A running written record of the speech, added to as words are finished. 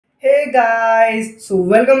Hey guys, so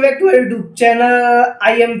welcome back to our YouTube channel.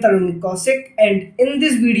 I am Tarun Kaushik, and in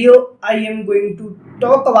this video I am going to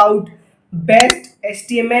talk about best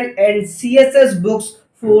HTML and CSS books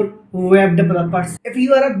for web developers. If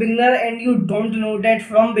you are a beginner and you don't know that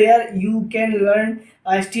from where you can learn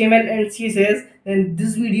HTML and CSS, then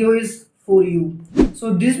this video is for you.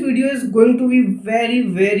 So this video is going to be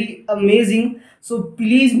very amazing, so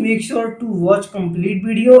please make sure to watch complete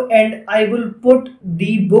video, and I will put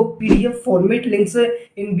the book PDF format links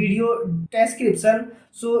in video description,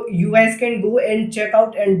 so you guys can go and check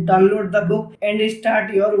out and download the book and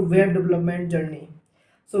start your web development journey.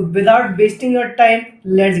 So without wasting your time,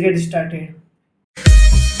 let's get started.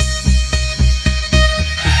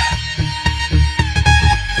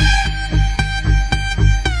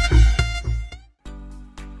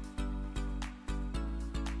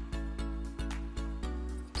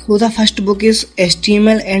 So the first book is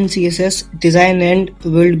HTML and CSS Design and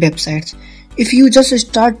Build Websites. If you just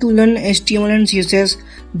start to learn HTML and CSS,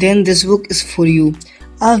 then this book is for you.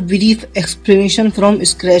 A brief explanation from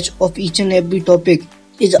scratch of each and every topic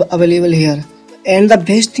is available here. And the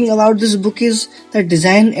best thing about this book is the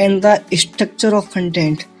design and the structure of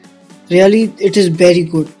content. Really, it is very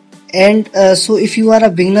good. And so if you are a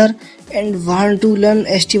beginner and want to learn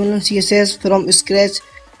HTML and CSS from scratch,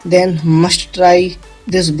 then must try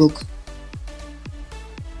this book.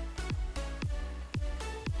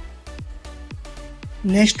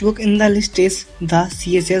 Next book in the list is the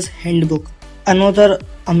CSS Handbook, another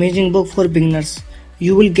amazing book for beginners.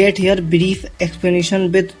 You will get here brief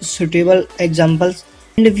explanation with suitable examples,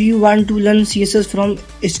 and if you want to learn CSS from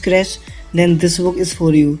scratch, then this book is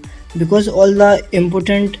for you, because all the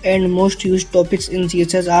important and most used topics in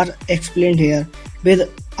CSS are explained here with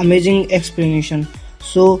amazing explanation.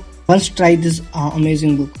 So must try this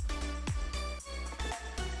amazing book.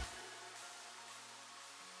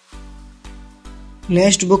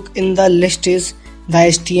 Next book in the list is the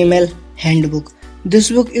HTML Handbook. This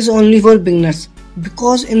book is only for beginners,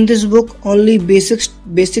 because in this book only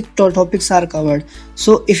basic topics are covered.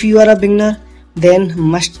 So if you are a beginner, then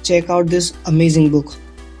must check out this amazing book.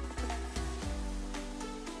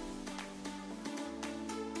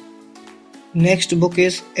 Next book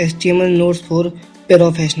is HTML Notes for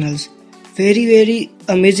Professionals. Very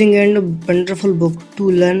amazing and wonderful book to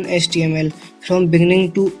learn HTML from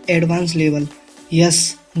beginning to advanced level.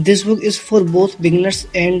 Yes, this book is for both beginners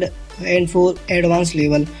and for advanced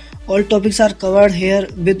level. All topics are covered here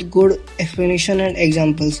with good explanation and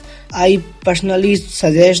examples. I personally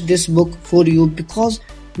suggest this book for you because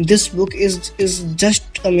this book is just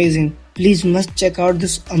amazing. Please must check out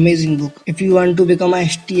this amazing book if you want to become a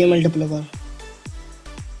HTML developer.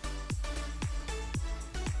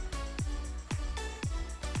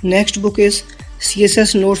 Next book is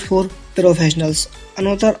CSS Notes for Professionals,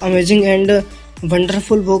 another amazing and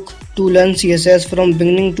wonderful book to learn CSS from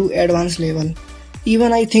beginning to advanced level.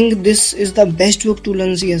 Even I think this is the best book to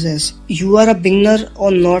learn CSS. You are a beginner or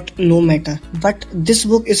not, no matter, but this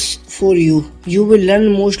book is for you. You will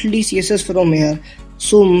learn mostly CSS from here,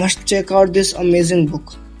 so must check out this amazing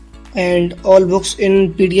book. And all books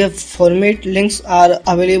in PDF format links are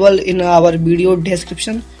available in our video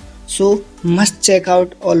description, so must check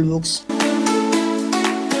out all books.